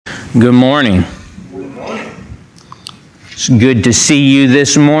Good morning. It's good to see you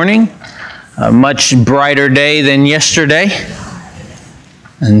this morning. A much brighter day than yesterday.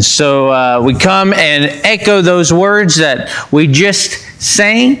 And so we come and echo those words that we just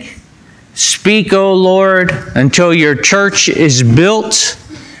sang. Speak, O Lord, until your church is built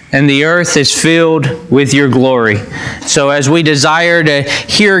and the earth is filled with your glory. So as we desire to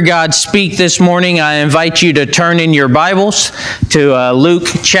hear God speak this morning, I invite you to turn in your Bibles to Luke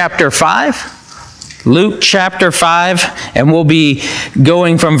chapter 5. Luke chapter 5, and we'll be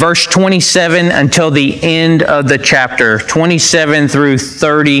going from verse 27 until the end of the chapter, 27 through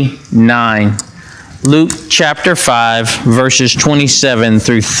 39. Luke chapter 5, verses 27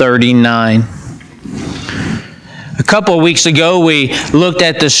 through 39. A couple of weeks ago, we looked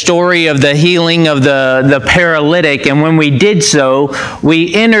at the story of the healing of the paralytic, and when we did so,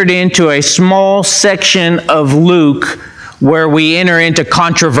 we entered into a small section of Luke where we enter into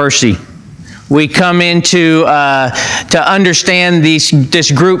controversy. We come into to understand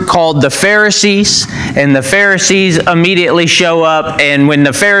this group called the Pharisees, and the Pharisees immediately show up, and when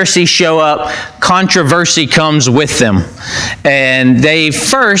the Pharisees show up, controversy comes with them. And they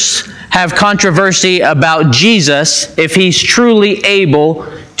first have controversy about Jesus, if he's truly able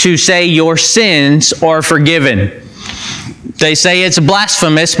to say your sins are forgiven. They say it's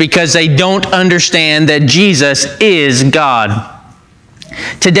blasphemous because they don't understand that Jesus is God.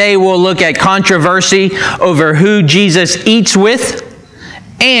 Today we'll look at controversy over who Jesus eats with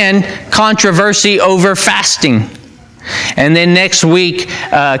and controversy over fasting. And then next week,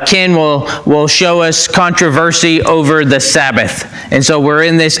 Ken will show us controversy over the Sabbath. And so we're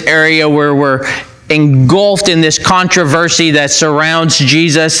in this area where we're engulfed in this controversy that surrounds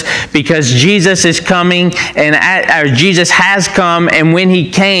Jesus, because Jesus is coming, and Jesus has come, and when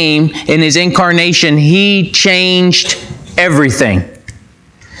he came in his incarnation, he changed everything.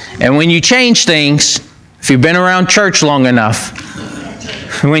 And when you change things, if you've been around church long enough,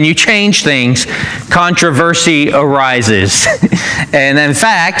 when you change things, controversy arises. And in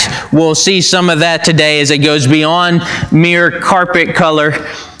fact, we'll see some of that today as it goes beyond mere carpet color,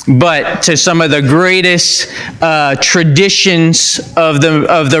 but to some of the greatest traditions of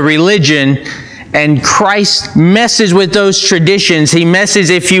the religion. And Christ messes with those traditions. He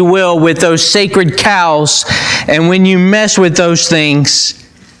messes, if you will, with those sacred cows. And when you mess with those things,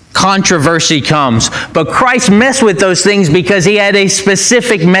 controversy comes. But Christ messed with those things because he had a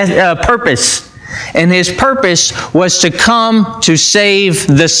specific purpose. And his purpose was to come to save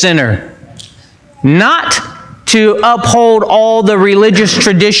the sinner. Not to uphold all the religious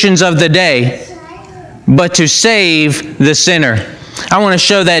traditions of the day, but to save the sinner. I want to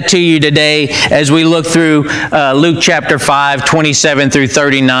show that to you today as we look through Luke chapter 5, 27 through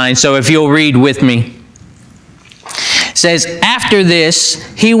 39. So if you'll read with me. It says, after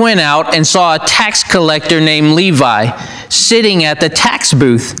this, he went out and saw a tax collector named Levi sitting at the tax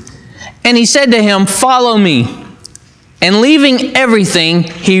booth. And he said to him, follow me. And leaving everything,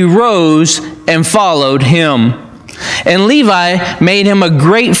 he rose and followed him. And Levi made him a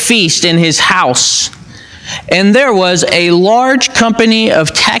great feast in his house. And there was a large company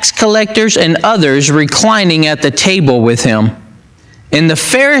of tax collectors and others reclining at the table with him. And the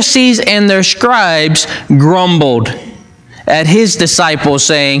Pharisees and their scribes grumbled at his disciples,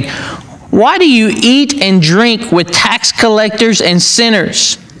 saying, why do you eat and drink with tax collectors and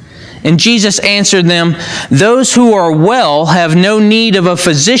sinners? And Jesus answered them, those who are well have no need of a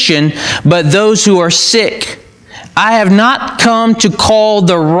physician, but those who are sick. I have not come to call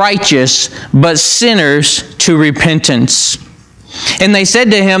the righteous, but sinners to repentance. And they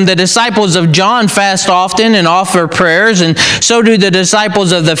said to him, the disciples of John fast often and offer prayers, and so do the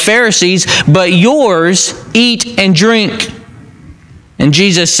disciples of the Pharisees, but yours eat and drink. And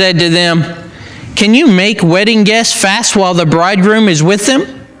Jesus said to them, can you make wedding guests fast while the bridegroom is with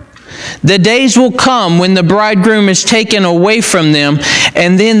them? The days will come when the bridegroom is taken away from them,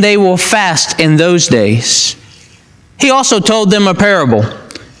 and then they will fast in those days. He also told them a parable.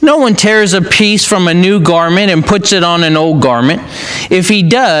 No one tears a piece from a new garment and puts it on an old garment. If he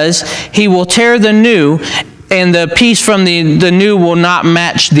does, he will tear the new, and the piece from the new will not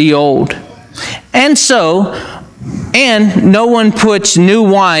match the old. And no one puts new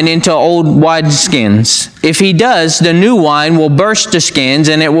wine into old wineskins. If he does, the new wine will burst the skins,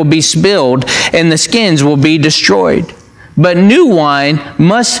 and it will be spilled, and the skins will be destroyed. But new wine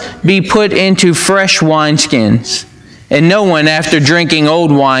must be put into fresh wineskins. And no one, after drinking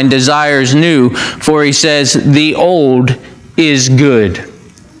old wine, desires new, for he says, the old is good.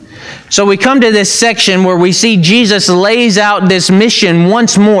 So we come to this section where we see Jesus lays out this mission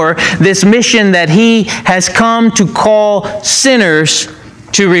once more, this mission that he has come to call sinners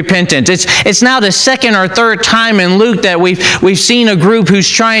to repentance. It's now the second or third time in Luke that we've seen a group who's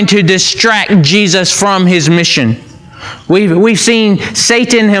trying to distract Jesus from his mission. We've seen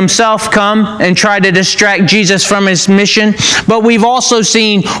Satan himself come and try to distract Jesus from his mission, but we've also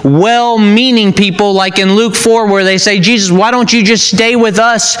seen well-meaning people like in Luke 4 where they say, Jesus, why don't you just stay with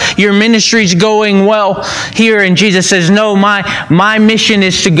us? Your ministry's going well here. And Jesus says, no, my mission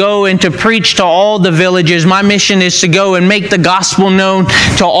is to go and to preach to all the villages. My mission is to go and make the gospel known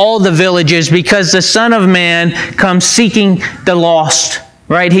to all the villages, because the Son of Man comes seeking the lost,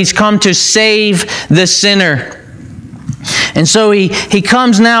 right? He's come to save the sinner. And so he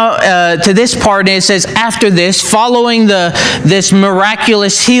comes now to this part, and it says, after this, following this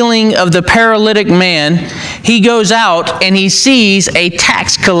miraculous healing of the paralytic man, he goes out and he sees a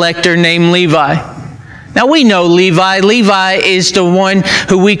tax collector named Levi. Now we know Levi. Levi is the one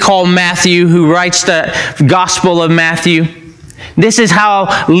who we call Matthew, who writes the Gospel of Matthew. This is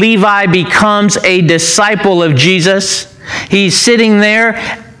how Levi becomes a disciple of Jesus. He's sitting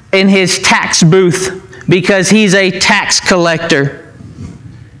there in his tax booth, because he's a tax collector.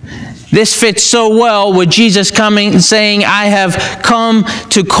 This fits so well with Jesus coming and saying, I have come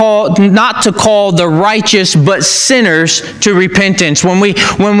to call, not to call the righteous, but sinners to repentance. When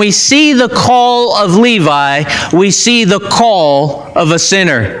we see the call of Levi, we see the call of a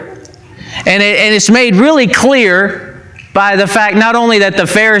sinner. And it's made really clear by the fact not only that the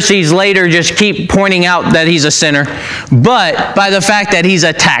Pharisees later just keep pointing out that he's a sinner, but by the fact that he's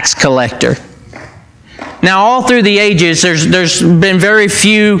a tax collector. Now, all through the ages, there's been very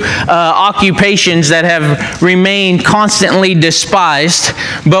few occupations that have remained constantly despised,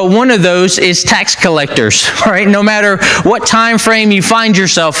 but one of those is tax collectors, right? No matter what time frame you find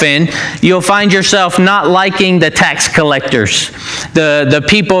yourself in, you'll find yourself not liking the tax collectors, the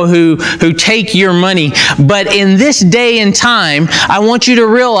people who take your money. But in this day and time, I want you to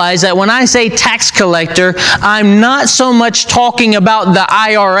realize that when I say tax collector, I'm not so much talking about the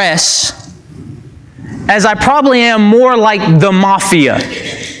IRS, as I probably am more like the mafia.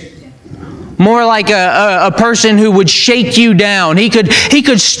 More like a person who would shake you down. He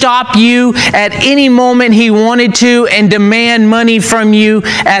could stop you at any moment he wanted to and demand money from you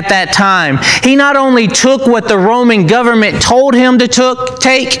at that time. He not only took what the Roman government told him to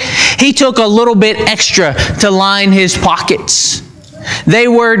take, he took a little bit extra to line his pockets. They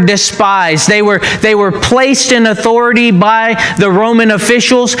were despised. They were placed in authority by the Roman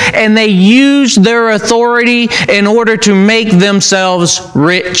officials, and they used their authority in order to make themselves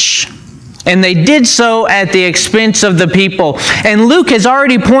rich. And they did so at the expense of the people. And Luke has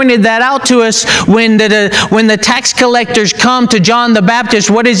already pointed that out to us when the tax collectors come to John the Baptist.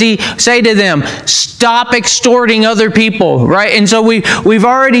 What does he say to them? Stop extorting other people, right? And so we've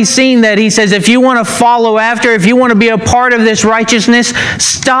already seen that he says, if you want to follow after, if you want to be a part of this righteousness,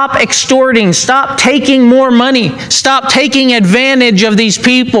 stop extorting, stop taking more money, stop taking advantage of these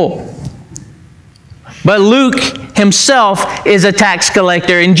people. But Luke himself is a tax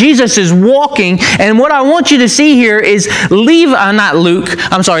collector, and Jesus is walking, and what I want you to see here is Levi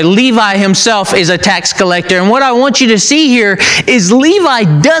himself is a tax collector, and what I want you to see here is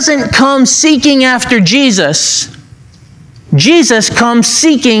Levi doesn't come seeking after Jesus. Jesus comes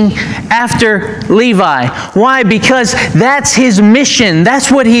seeking after Levi. Why? Because that's his mission. That's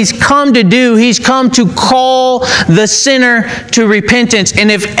what he's come to do. He's come to call the sinner to repentance.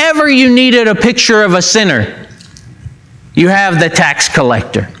 And if ever you needed a picture of a sinner, you have the tax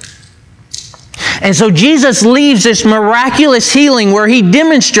collector. And so Jesus leaves this miraculous healing where he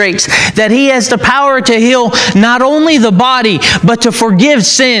demonstrates that he has the power to heal not only the body, but to forgive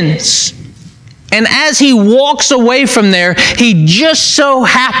sins. And as he walks away from there, he just so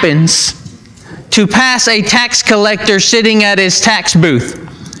happens to pass a tax collector sitting at his tax booth.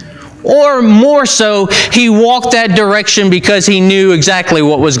 Or more so, he walked that direction because he knew exactly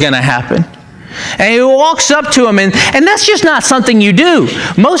what was going to happen. And he walks up to him, and that's just not something you do.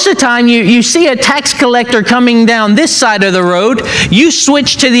 Most of the time, you see a tax collector coming down this side of the road, you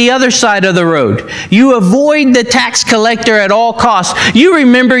switch to the other side of the road. You avoid the tax collector at all costs. You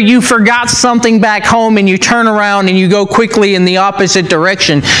remember you forgot something back home, and you turn around and you go quickly in the opposite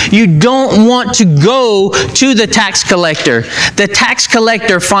direction. You don't want to go to the tax collector. The tax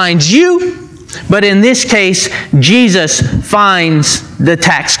collector finds you, but in this case, Jesus finds the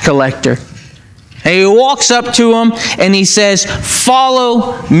tax collector. And he walks up to him and he says,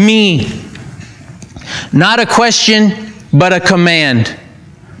 "Follow me." Not a question, but a command.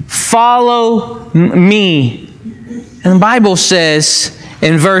 Follow me. And the Bible says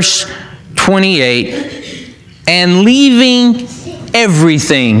in verse 28, and leaving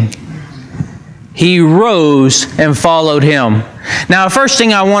everything, he rose and followed him. Now, the first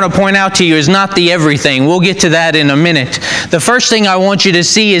thing I want to point out to you is not the everything. We'll get to that in a minute. The first thing I want you to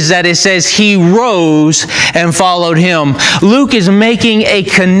see is that it says he rose and followed him. Luke is making a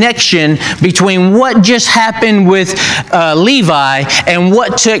connection between what just happened with Levi and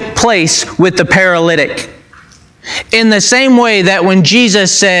what took place with the paralytic. In the same way that when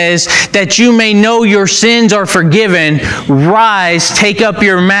Jesus says that you may know your sins are forgiven, rise, take up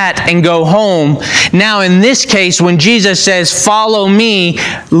your mat, and go home. Now in this case, when Jesus says, follow me,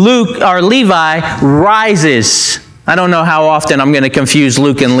 Levi rises. I don't know how often I'm going to confuse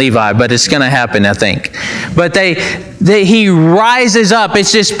Luke and Levi, but it's going to happen, I think. But he rises up.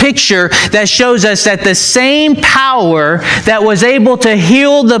 It's this picture that shows us that the same power that was able to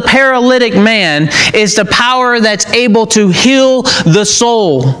heal the paralytic man is the power that's able to heal the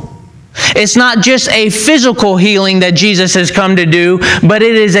soul. It's not just a physical healing that Jesus has come to do, but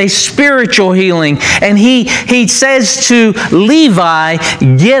it is a spiritual healing. And he says to Levi,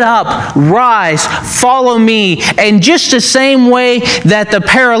 get up, rise, follow me. And just the same way that the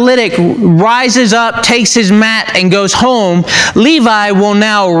paralytic rises up, takes his mat, and goes home, Levi will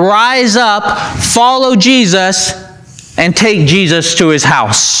now rise up, follow Jesus, and take Jesus to his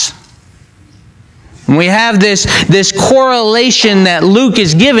house. And we have this correlation that Luke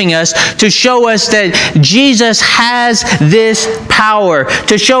is giving us to show us that Jesus has this power.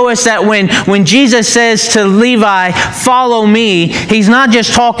 To show us that when Jesus says to Levi, follow me, he's not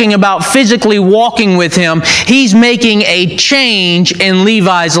just talking about physically walking with him. He's making a change in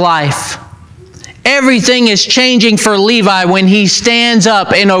Levi's life. Everything is changing for Levi when he stands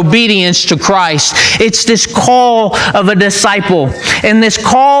up in obedience to Christ. It's this call of a disciple. And this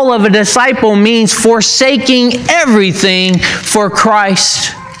call of a disciple means forsaking everything for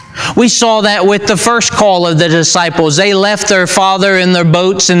Christ. We saw that with the first call of the disciples. They left their father and their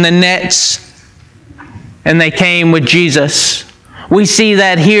boats and the nets, and they came with Jesus. We see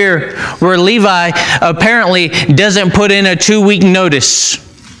that here where Levi apparently doesn't put in a 2-week notice.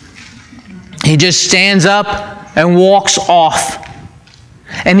 He just stands up and walks off.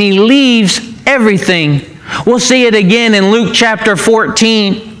 And he leaves everything. We'll see it again in Luke chapter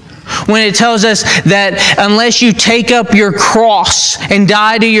 14 when it tells us that unless you take up your cross and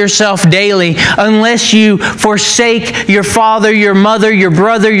die to yourself daily, unless you forsake your father, your mother, your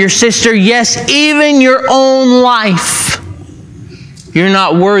brother, your sister, yes, even your own life, you're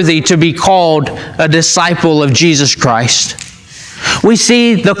not worthy to be called a disciple of Jesus Christ. We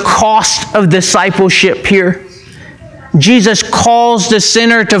see the cost of discipleship here. Jesus calls the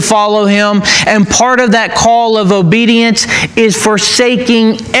sinner to follow him, and part of that call of obedience is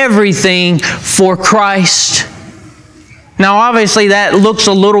forsaking everything for Christ. Now, obviously, that looks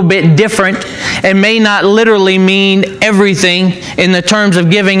a little bit different and may not literally mean everything in the terms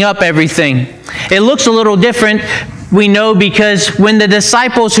of giving up everything. It looks a little different, we know, because when the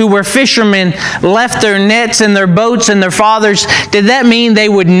disciples who were fishermen left their nets and their boats and their fathers, did that mean they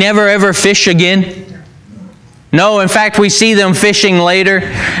would never ever fish again? No, in fact, we see them fishing later.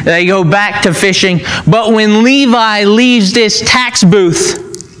 They go back to fishing. But when Levi leaves this tax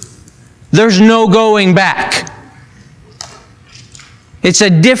booth, there's no going back. It's a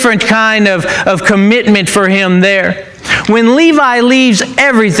different kind of commitment for him there. When Levi leaves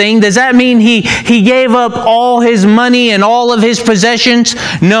everything, does that mean he gave up all his money and all of his possessions?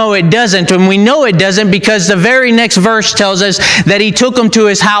 No, it doesn't. And we know it doesn't because the very next verse tells us that he took him to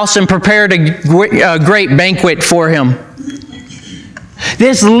his house and prepared a great banquet for him.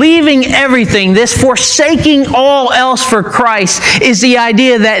 This leaving everything, this forsaking all else for Christ, is the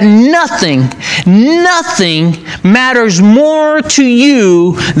idea that nothing matters more to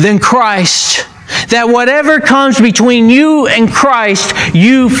you than Christ. That whatever comes between you and Christ,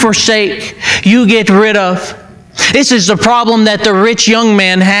 you forsake, you get rid of. This is the problem that the rich young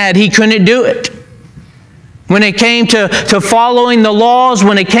man had. He couldn't do it. When it came to following the laws,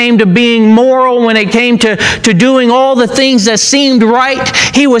 when it came to being moral, when it came to doing all the things that seemed right,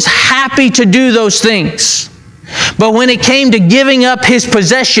 he was happy to do those things. But when it came to giving up his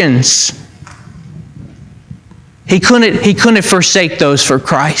possessions, he couldn't forsake those for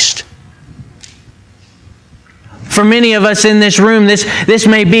Christ. For many of us in this room, this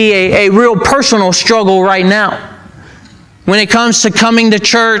may be a real personal struggle right now. When it comes to coming to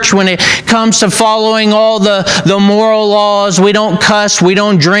church, when it comes to following all the moral laws, we don't cuss, we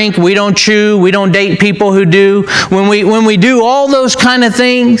don't drink, we don't chew, we don't date people who do. When we do all those kind of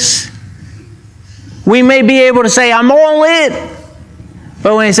things, we may be able to say, I'm all in.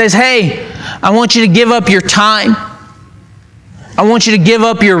 But when it says, hey, I want you to give up your time. I want you to give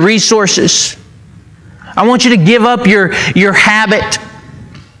up your resources. I want you to give up your habit.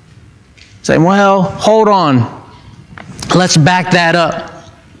 Say, well, hold on. Let's back that up.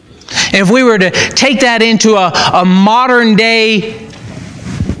 And if we were to take that into a modern day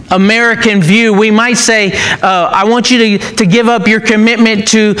American view, we might say, I want you to give up your commitment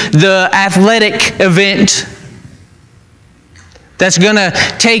to the athletic event that's going to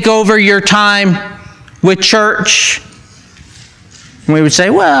take over your time with church. And we would say,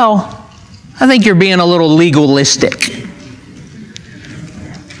 well, I think you're being a little legalistic.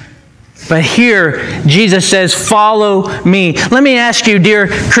 But here, Jesus says, follow me. Let me ask you, dear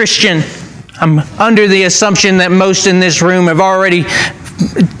Christian, I'm under the assumption that most in this room have already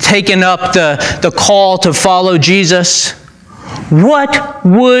taken up the call to follow Jesus. What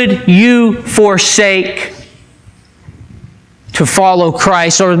would you forsake to follow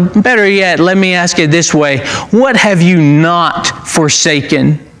Christ? Or better yet, let me ask it this way. What have you not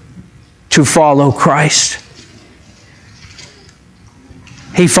forsaken to follow Christ?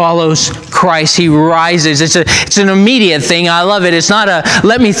 He follows Christ. He rises. It's an immediate thing. I love it. It's not a,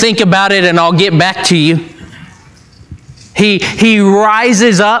 let me think about it and I'll get back to you. He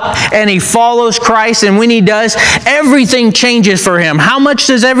rises up and he follows Christ, and when he does, everything changes for him. How much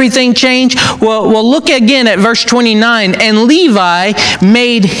does everything change? Well, look again at verse 29. And Levi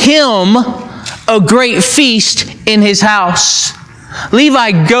made him a great feast in his house.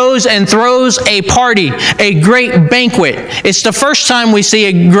 Levi goes and throws a party, a great banquet. It's the first time we see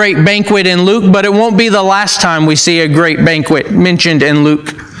a great banquet in Luke, but it won't be the last time we see a great banquet mentioned in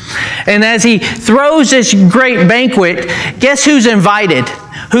Luke. And as he throws this great banquet, guess who's invited?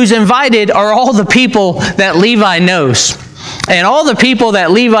 Who's invited are all the people that Levi knows. And all the people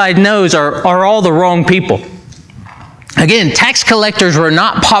that Levi knows are all the wrong people. Again, tax collectors were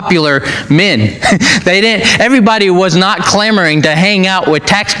not popular men. Everybody was not clamoring to hang out with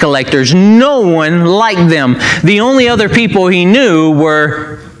tax collectors. No one liked them. The only other people he knew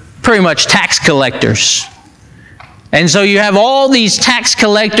were pretty much tax collectors. And so you have all these tax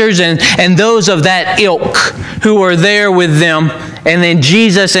collectors and those of that ilk who are there with them, and then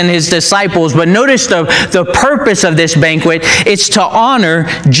Jesus and his disciples. But notice the purpose of this banquet. It's to honor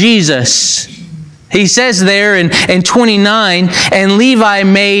Jesus. He says there in 29, and Levi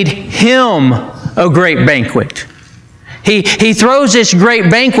made him a great banquet. He throws this great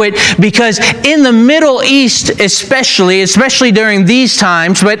banquet because in the Middle East especially during these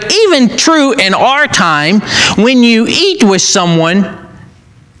times, but even true in our time, when you eat with someone,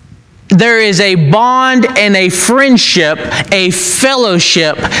 there is a bond and a friendship, a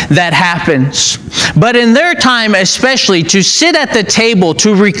fellowship that happens. But in their time especially, to sit at the table,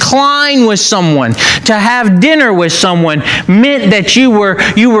 to recline with someone, to have dinner with someone, meant that you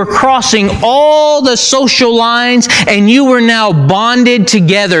were crossing all the social lines and you were now bonded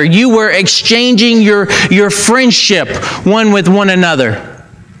together. You were exchanging your friendship one with one another.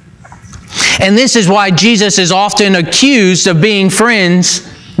 And this is why Jesus is often accused of being friends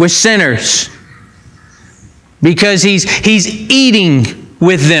with sinners, because he's eating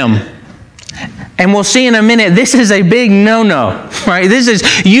with them. And we'll see in a minute, this is a big no-no, right? This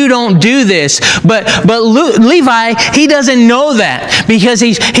is, you don't do this. But Levi, he doesn't know that, because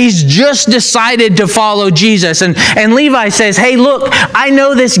he's just decided to follow Jesus. And Levi says, hey, look, I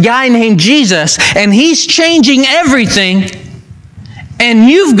know this guy named Jesus, and he's changing everything, and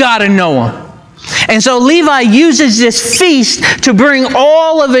you've got to know him. And so Levi uses this feast to bring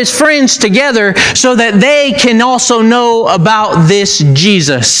all of his friends together so that they can also know about this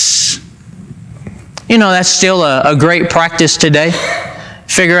Jesus. You know, that's still a great practice today.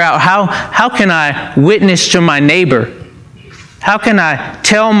 Figure out how can I witness to my neighbor? How can I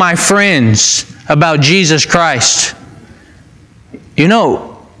tell my friends about Jesus Christ? You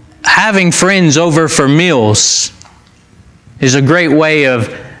know, having friends over for meals is a great way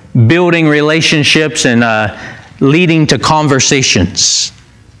of building relationships and leading to conversations.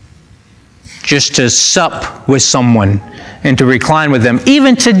 Just to sup with someone and to recline with them.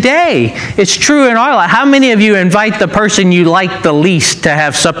 Even today, it's true in our life. How many of you invite the person you like the least to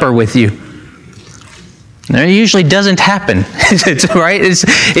have supper with you? It usually doesn't happen, right?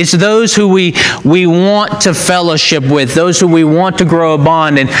 It's those who we want to fellowship with, those who we want to grow a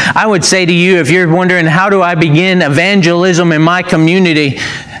bond. And I would say to you, if you're wondering, how do I begin evangelism in my community?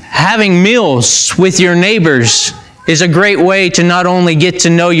 Having meals with your neighbors is a great way to not only get to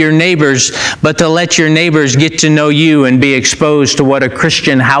know your neighbors, but to let your neighbors get to know you and be exposed to what a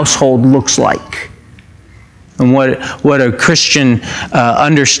Christian household looks like and what a Christian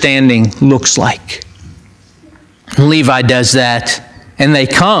understanding looks like. Levi does that, and they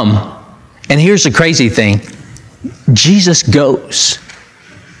come. And here's the crazy thing. Jesus goes.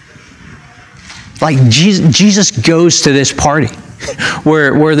 Like, Jesus goes to this party.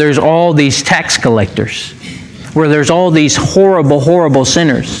 where there's all these tax collectors, where there's all these horrible, horrible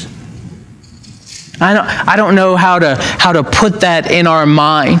sinners. I don't know how to put that in our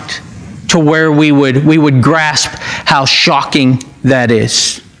mind to where we would grasp how shocking that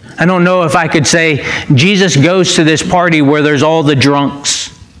is. I don't know if I could say Jesus goes to this party where there's all the drunks,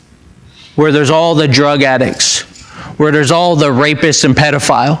 where there's all the drug addicts, where there's all the rapists and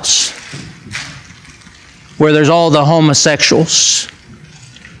pedophiles, where there's all the homosexuals,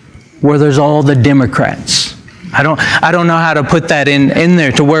 where there's all the Democrats. I don't know how to put that in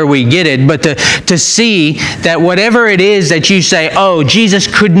there to where we get it, but to see that whatever it is that you say, oh, Jesus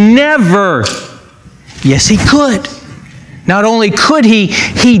could never. Yes, he could. Not only could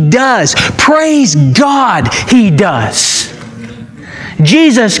he does. Praise God, he does.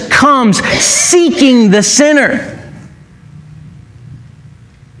 Jesus comes seeking the sinner.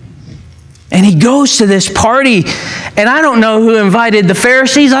 And he goes to this party, and I don't know who invited the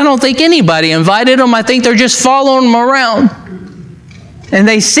Pharisees. I don't think anybody invited them. I think they're just following them around. And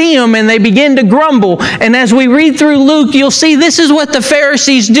they see him, and they begin to grumble. And as we read through Luke, you'll see this is what the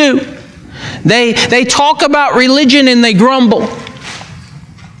Pharisees do. They talk about religion, and they grumble.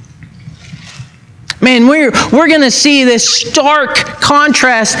 Man, we're going to see this stark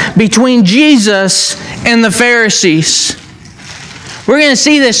contrast between Jesus and the Pharisees. We're going to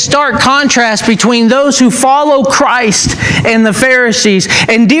see this stark contrast between those who follow Christ and the Pharisees.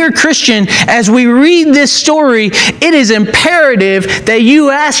 And dear Christian, as we read this story, it is imperative that you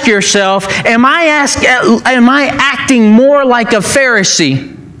ask yourself, am I acting more like a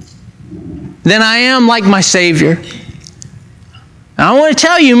Pharisee than I am like my Savior? And I want to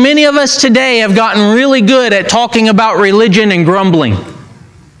tell you, many of us today have gotten really good at talking about religion and grumbling.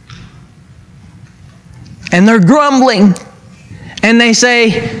 And they're grumbling. And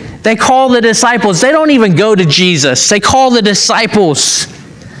they call the disciples. They don't even go to Jesus. They call the disciples.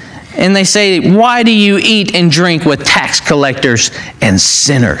 And they say, why do you eat and drink with tax collectors and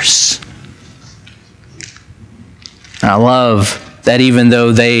sinners? I love that even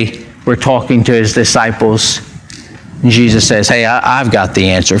though they were talking to his disciples, Jesus says, hey, I've got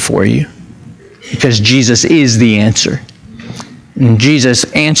the answer for you. Because Jesus is the answer. And Jesus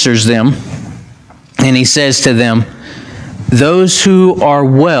answers them. And he says to them, those who are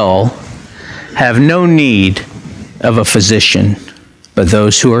well have no need of a physician, but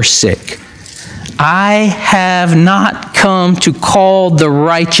those who are sick. I have not come to call the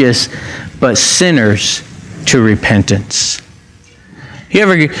righteous, but sinners to repentance. You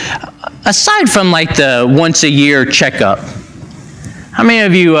ever, aside from like the once a year checkup, how many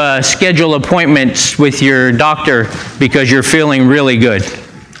of you schedule appointments with your doctor because you're feeling really good?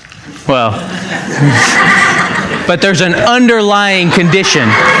 Well, but there's an underlying condition.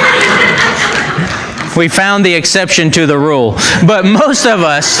 We found the exception to the rule. But most of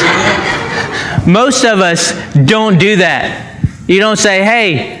us don't do that. You don't say,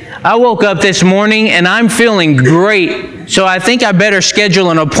 hey, I woke up this morning and I'm feeling great, so I think I better schedule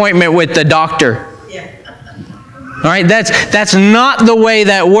an appointment with the doctor. All right, that's not the way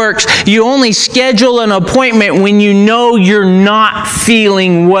that works. You only schedule an appointment when you know you're not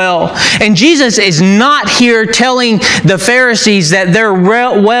feeling well. And Jesus is not here telling the Pharisees that they're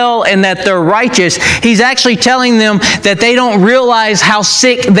well and that they're righteous. He's actually telling them that they don't realize how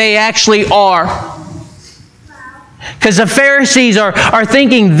sick they actually are. Because the Pharisees are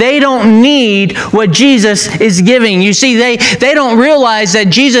thinking they don't need what Jesus is giving. You see, they don't realize that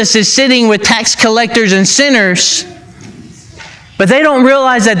Jesus is sitting with tax collectors and sinners. But they don't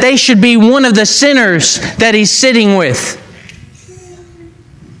realize that they should be one of the sinners that he's sitting with.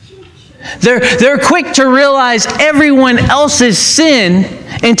 They're quick to realize everyone else's sin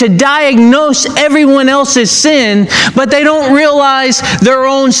and to diagnose everyone else's sin, but they don't realize their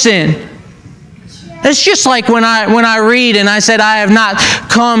own sin. It's just like when I read and I said, I have not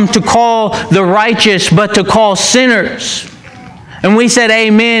come to call the righteous, but to call sinners. And we said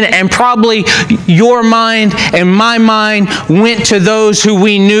amen, and probably your mind and my mind went to those who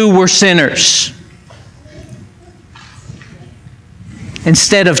we knew were sinners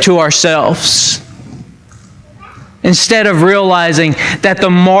instead of to ourselves. Instead of realizing that the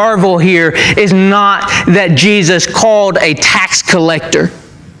marvel here is not that Jesus called a tax collector.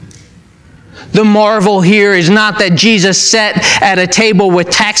 The marvel here is not that Jesus sat at a table with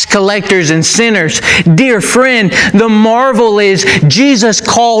tax collectors and sinners. Dear friend, the marvel is Jesus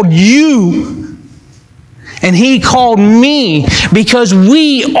called you. And he called me because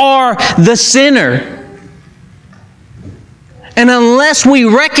we are the sinner. And unless we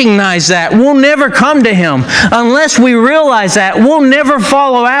recognize that, we'll never come to Him. Unless we realize that, we'll never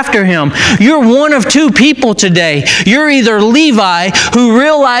follow after Him. You're one of two people today. You're either Levi, who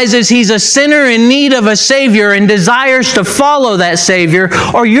realizes he's a sinner in need of a Savior and desires to follow that Savior,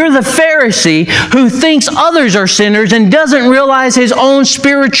 or you're the Pharisee who thinks others are sinners and doesn't realize his own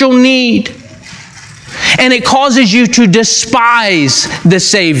spiritual need. And it causes you to despise the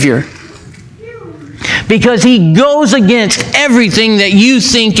Savior, because He goes against everything that you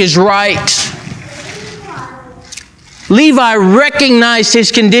think is right. Levi recognized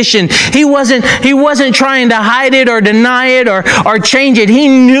his condition. He wasn't trying to hide it or deny it or change it. He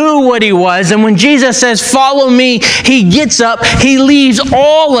knew what he was. And when Jesus says, "Follow me," he gets up, he leaves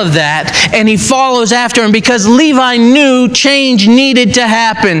all of that, and he follows after Him, because Levi knew change needed to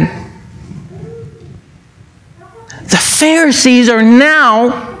happen. The Pharisees are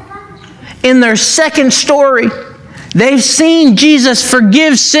now in their second story. They've seen Jesus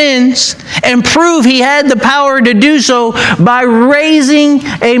forgive sins and prove He had the power to do so by raising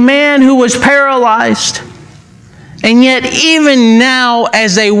a man who was paralyzed. And yet, even now,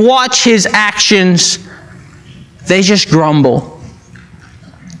 as they watch His actions, they just grumble,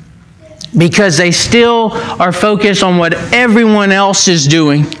 because they still are focused on what everyone else is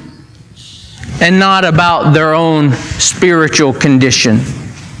doing and not about their own spiritual condition.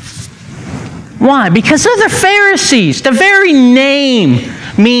 Why? Because they're the Pharisees. The very name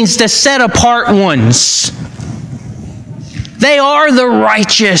means the set apart ones. They are the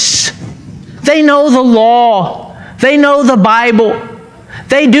righteous. They know the law. They know the Bible.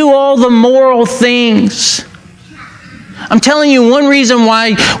 They do all the moral things. I'm telling you, one reason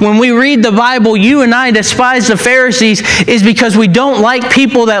why when we read the Bible, you and I despise the Pharisees is because we don't like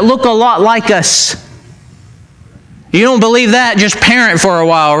people that look a lot like us. You don't believe that? Just parent for a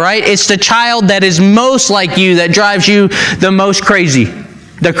while, right? It's the child that is most like you that drives you the most crazy,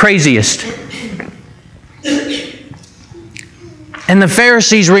 the craziest. And the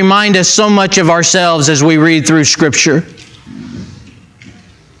Pharisees remind us so much of ourselves as we read through Scripture.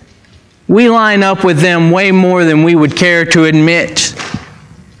 We line up with them way more than we would care to admit.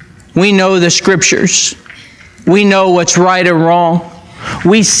 We know the Scriptures. We know what's right or wrong.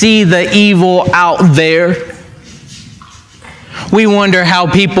 We see the evil out there. We wonder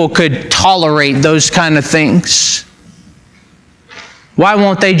how people could tolerate those kind of things. Why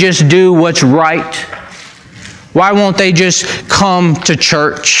won't they just do what's right? Why won't they just come to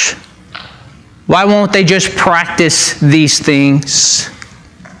church? Why won't they just practice these things?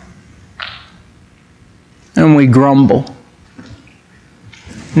 And we grumble.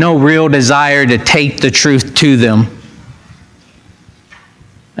 No real desire to take the truth to them,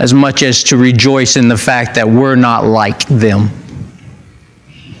 as much as to rejoice in the fact that we're not like them.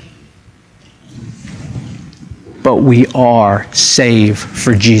 But we are saved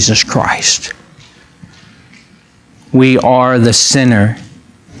for Jesus Christ. We are the sinner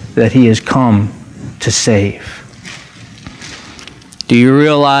that He has come to save. Do you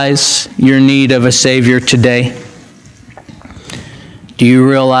realize your need of a Savior today? Do you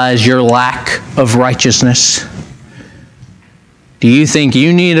realize your lack of righteousness? Do you think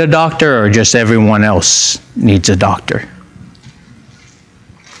you need a doctor, or just everyone else needs a doctor?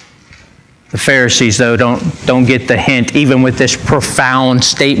 The Pharisees, though, don't get the hint, even with this profound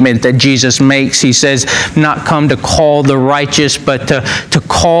statement that Jesus makes. He says, not come to call the righteous, but to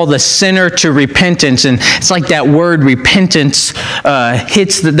call the sinner to repentance. And it's like that word repentance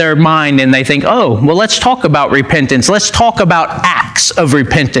hits their mind, and they think, oh, well, let's talk about repentance. Let's talk about acts of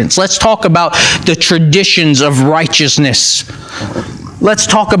repentance. Let's talk about the traditions of righteousness. Let's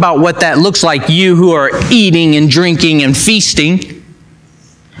talk about what that looks like, you who are eating and drinking and feasting.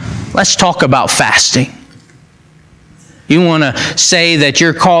 Let's talk about fasting. You want to say that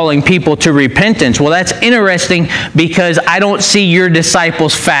you're calling people to repentance. Well, that's interesting, because I don't see your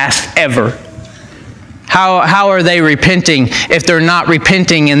disciples fast ever. How are they repenting if they're not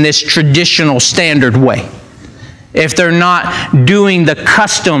repenting in this traditional standard way? If they're not doing the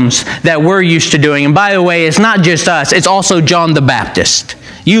customs that we're used to doing. And by the way, it's not just us. It's also John the Baptist.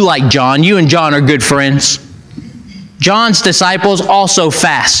 You like John. You and John are good friends. John's disciples also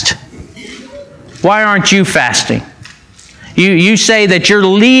fast. Why aren't you fasting? You say that you're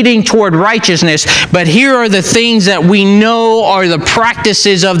leading toward righteousness, but here are the things that we know are the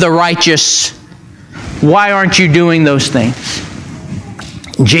practices of the righteous. Why aren't you doing those things?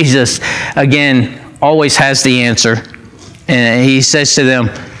 Jesus, again, always has the answer. And He says to them,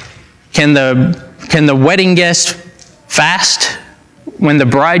 can the wedding guests fast when the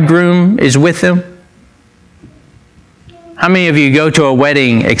bridegroom is with them? How many of you go to a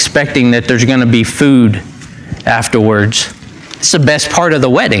wedding expecting that there's going to be food afterwards? It's the best part of the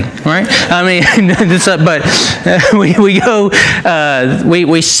wedding, right? I mean, we go,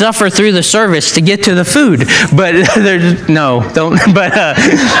 we suffer through the service to get to the food, but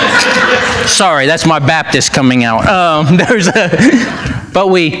sorry, that's my Baptist coming out. But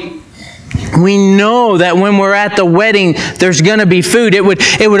we know that when we're at the wedding, there's going to be food. It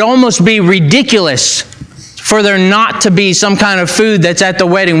would almost be ridiculous for there not to be some kind of food that's at the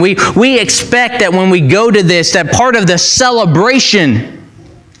wedding. We expect that when we go to this, that part of the celebration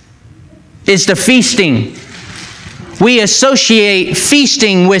is the feasting. We associate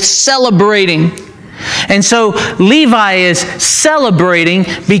feasting with celebrating. And so Levi is celebrating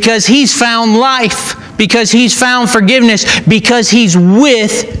because he's found life, because he's found forgiveness, because he's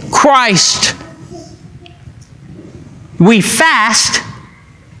with Christ. We fast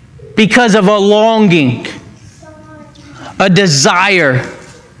because of a longing, a desire,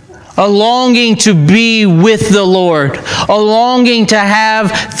 a longing to be with the Lord, a longing to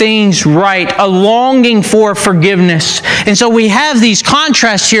have things right, a longing for forgiveness. And so we have these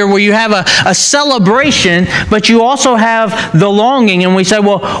contrasts here where you have a celebration, but you also have the longing. And we say,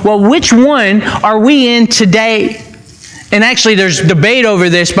 well, which one are we in today? And actually there's debate over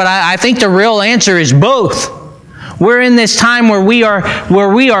this, but I think the real answer is both. We're in this time where we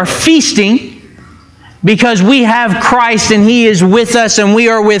are feasting, because we have Christ and He is with us and we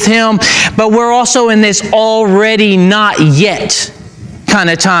are with Him. But we're also in this already not yet kind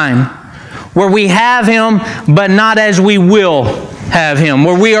of time, where we have Him but not as we will have Him,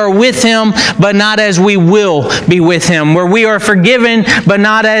 where we are with Him but not as we will be with Him, where we are forgiven but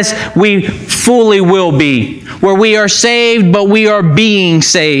not as we fully will be, where we are saved but we are being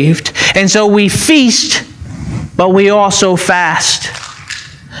saved. And so we feast, but we also fast.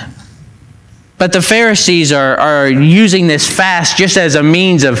 But the Pharisees are using this fast just as a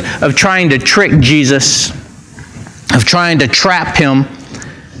means of trying to trick Jesus, of trying to trap Him.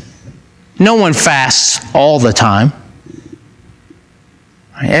 No one fasts all the time.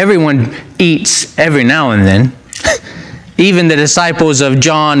 Everyone eats every now and then. Even the disciples of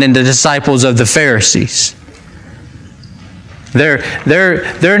John and the disciples of the Pharisees.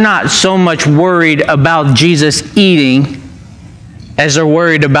 They're not so much worried about Jesus eating as they're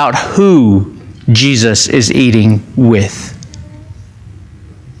worried about who Jesus is eating with.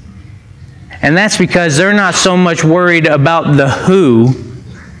 And that's because they're not so much worried about the who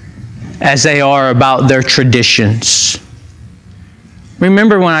as they are about their traditions.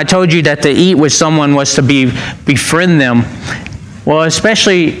 Remember when I told you that to eat with someone was to befriend them? Well,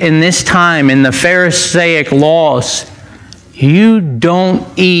 especially in this time, in the Pharisaic laws, you don't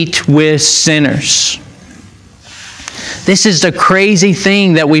eat with sinners. This is the crazy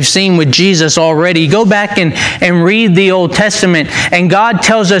thing that we've seen with Jesus already. Go back and read the Old Testament, and God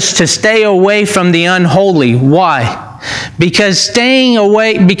tells us to stay away from the unholy. Why? Because being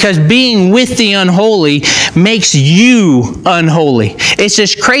with the unholy makes you unholy. It's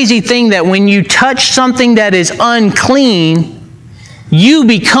this crazy thing that when you touch something that is unclean, you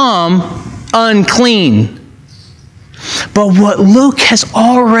become unclean. But what Luke has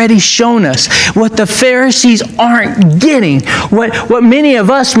already shown us, what the Pharisees aren't getting, what many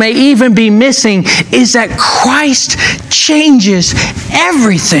of us may even be missing, is that Christ changes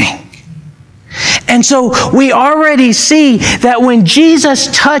everything. And so we already see that when Jesus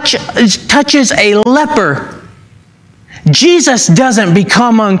touches a leper, Jesus doesn't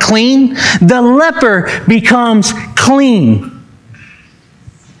become unclean. The leper becomes clean.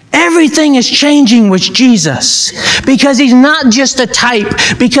 Everything is changing with Jesus, because He's not just a type,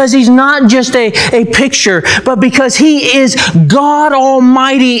 because He's not just a picture, but because He is God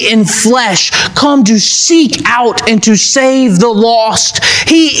Almighty in flesh, come to seek out and to save the lost.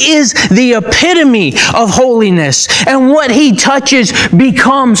 He is the epitome of holiness, and what He touches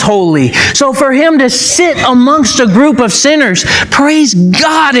becomes holy. So for Him to sit amongst a group of sinners, praise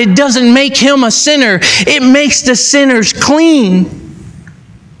God, it doesn't make Him a sinner. It makes the sinners clean.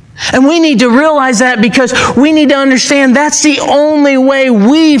 And we need to realize that, because we need to understand that's the only way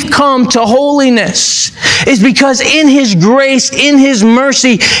we've come to holiness, is because in His grace, in His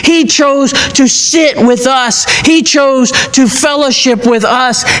mercy, He chose to sit with us. He chose to fellowship with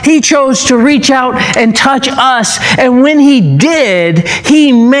us. He chose to reach out and touch us. And when He did,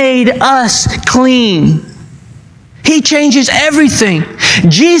 He made us clean. He changes everything.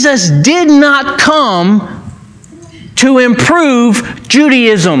 Jesus did not come to improve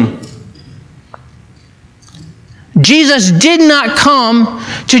Judaism. Jesus did not come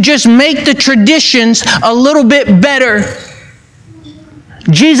to just make the traditions a little bit better.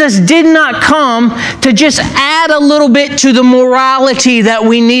 Jesus did not come to just add a little bit to the morality that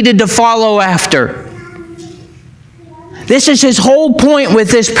we needed to follow after. This is his whole point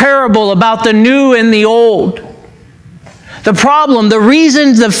with this parable about the new and the old. The problem, the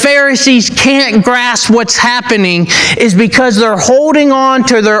reason the Pharisees can't grasp what's happening is because they're holding on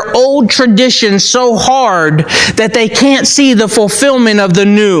to their old traditions so hard that they can't see the fulfillment of the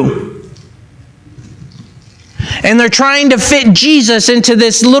new. And they're trying to fit Jesus into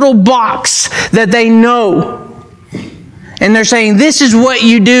this little box that they know. And they're saying, this is what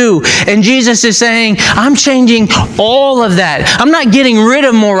you do. And Jesus is saying, I'm changing all of that. I'm not getting rid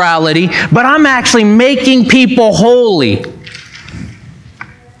of morality, but I'm actually making people holy.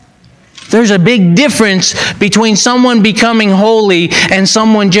 There's a big difference between someone becoming holy and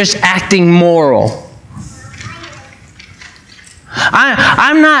someone just acting moral.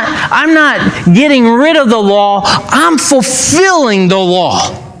 I'm not getting rid of the law. I'm fulfilling the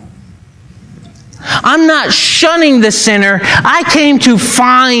law. I'm not shunning the sinner. I came to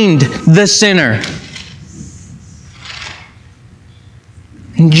find the sinner.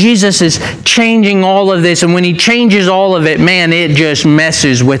 And Jesus is changing all of this. And when he changes all of it, man, it just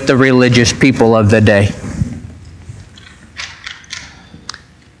messes with the religious people of the day.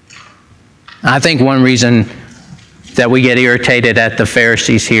 I think one reason that we get irritated at the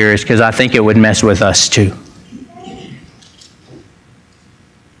Pharisees here is because I think it would mess with us too.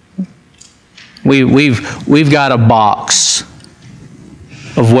 We've got a box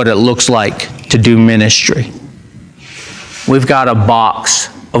of what it looks like to do ministry. We've got a box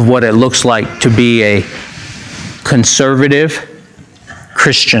of what it looks like to be a conservative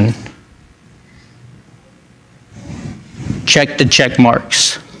Christian. Check the check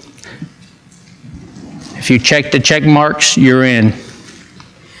marks. If you check the check marks, you're in.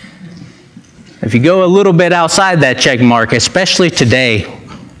 If you go a little bit outside that check mark, especially today,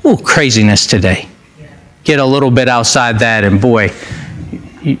 craziness today. Get a little bit outside that and boy,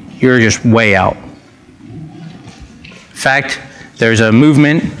 you're just way out. In fact, there's a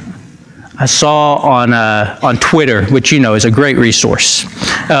movement I saw on Twitter, which you know is a great resource.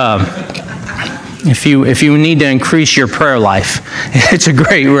 If you need to increase your prayer life, it's a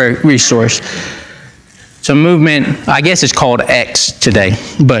great resource. It's a movement, I guess it's called X today,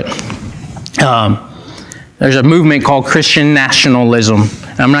 but there's a movement called Christian nationalism.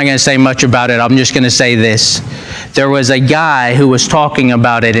 I'm not going to say much about it. I'm just going to say this. There was a guy who was talking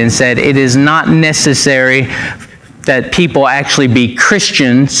about it and said it is not necessary that people actually be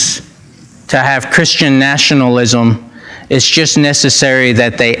Christians to have Christian nationalism. It's just necessary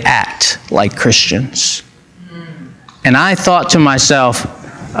that they act like Christians. And I thought to myself,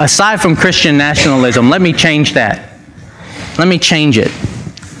 aside from Christian nationalism, let me change that. Let me change it.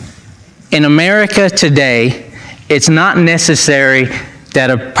 In America today, it's not necessary that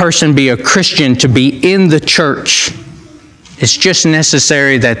a person be a Christian to be in the church. It's just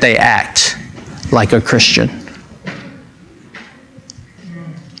necessary that they act like a Christian.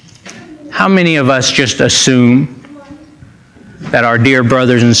 How many of us just assume that our dear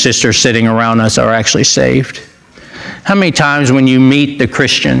brothers and sisters sitting around us are actually saved? How many times when you meet the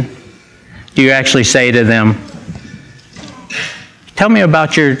Christian, do you actually say to them, tell me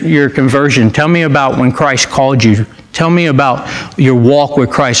about your conversion. Tell me about when Christ called you. Tell me about your walk with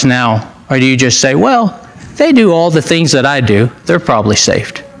Christ now. Or do you just say, well, they do all the things that I do. They're probably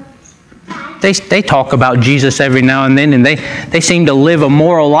saved. They talk about Jesus every now and then, and they seem to live a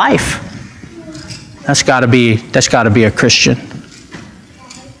moral life. That's got to be a Christian.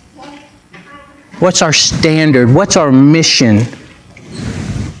 What's our standard? What's our mission?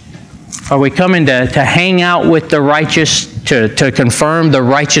 Are we coming to hang out with the righteous, to confirm the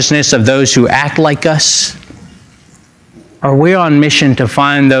righteousness of those who act like us? Are we on mission to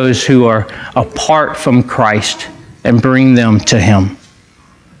find those who are apart from Christ and bring them to Him?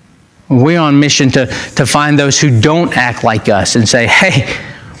 Are we on mission to find those who don't act like us and say, hey,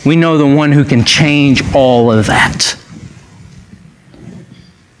 we know the one who can change all of that?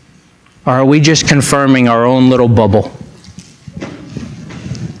 Or are we just confirming our own little bubble?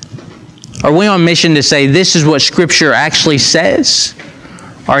 Are we on mission to say this is what Scripture actually says?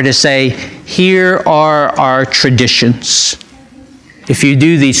 Or to say, here are our traditions. If you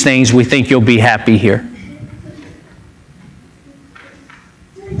do these things, we think you'll be happy here.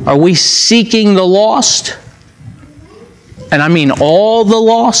 Are we seeking the lost? And I mean all the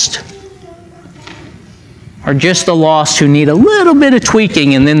lost? Or just the lost who need a little bit of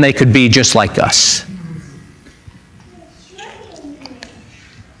tweaking and then they could be just like us?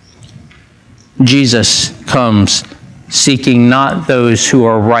 Jesus comes seeking not those who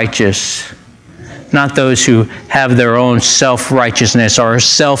are righteous, not those who have their own self-righteousness or are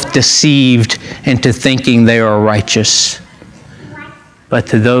self-deceived into thinking they are righteous, but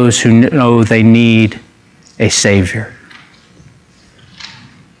to those who know they need a Savior.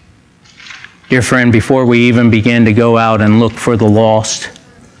 Dear friend, before we even begin to go out and look for the lost,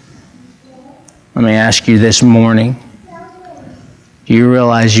 let me ask you this morning, do you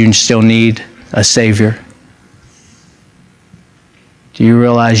realize you still need a Savior? Do you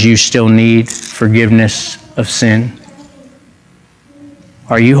realize you still need forgiveness of sin?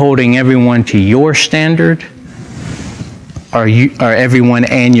 Are you holding everyone to your standard? Are everyone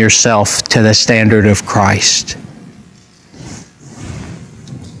and yourself to the standard of Christ?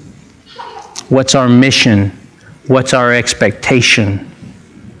 What's our mission? What's our expectation?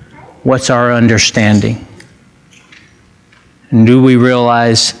 What's our understanding? And do we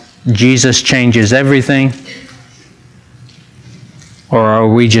realize Jesus changes everything? Or are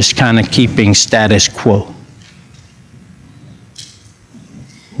we just kind of keeping status quo?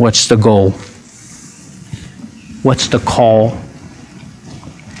 What's the goal? What's the call?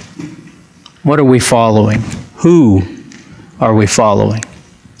 What are we following? Who are we following?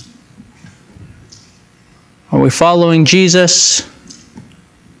 Are we following Jesus?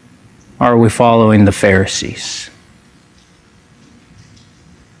 Or are we following the Pharisees?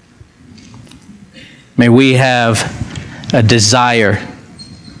 May we have a desire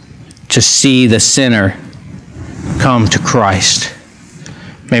to see the sinner come to Christ.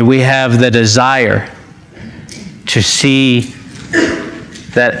 May we have the desire to see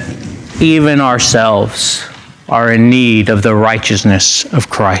that even ourselves are in need of the righteousness of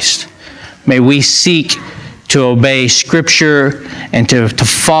Christ. May we seek to obey Scripture and to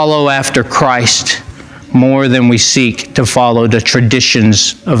follow after Christ more than we seek to follow the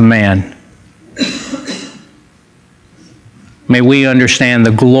traditions of man. May we understand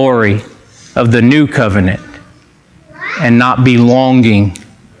the glory of the new covenant and not be longing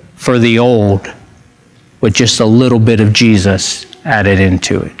for the old with just a little bit of Jesus added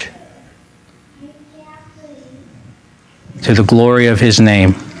into it. To the glory of His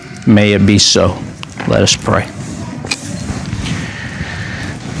name, may it be so. Let us pray.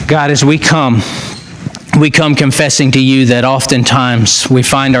 God, as we come confessing to you that oftentimes we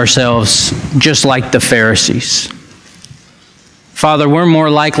find ourselves just like the Pharisees. Father, we're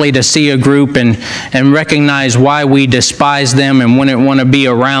more likely to see a group and recognize why we despise them and wouldn't want to be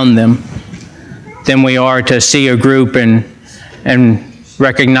around them than we are to see a group and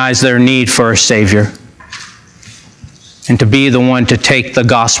recognize their need for a Savior and to be the one to take the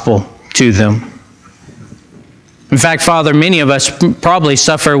gospel to them. In fact, Father, many of us probably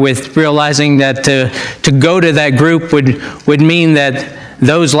suffer with realizing that to go to that group would mean that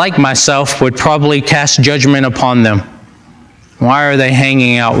those like myself would probably cast judgment upon them. Why are they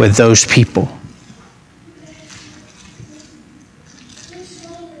hanging out with those people?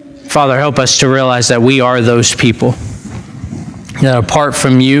 Father, help us to realize that we are those people. That apart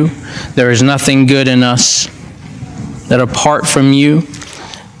from you, there is nothing good in us. That apart from you,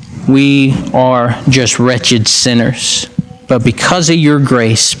 we are just wretched sinners. But because of your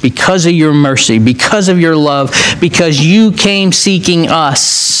grace, because of your mercy, because of your love, because you came seeking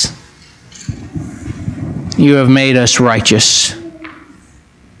us, you have made us righteous.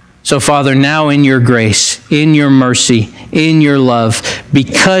 So, Father, now in your grace, in your mercy, in your love,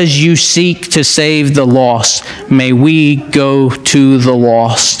 because you seek to save the lost, may we go to the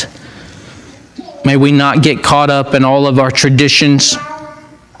lost. May we not get caught up in all of our traditions,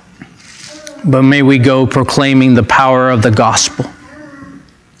 but may we go proclaiming the power of the gospel.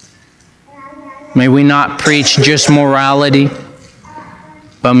 May we not preach just morality,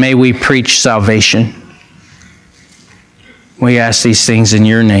 but may we preach salvation. We ask these things in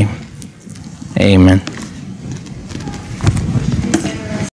your name. Amen.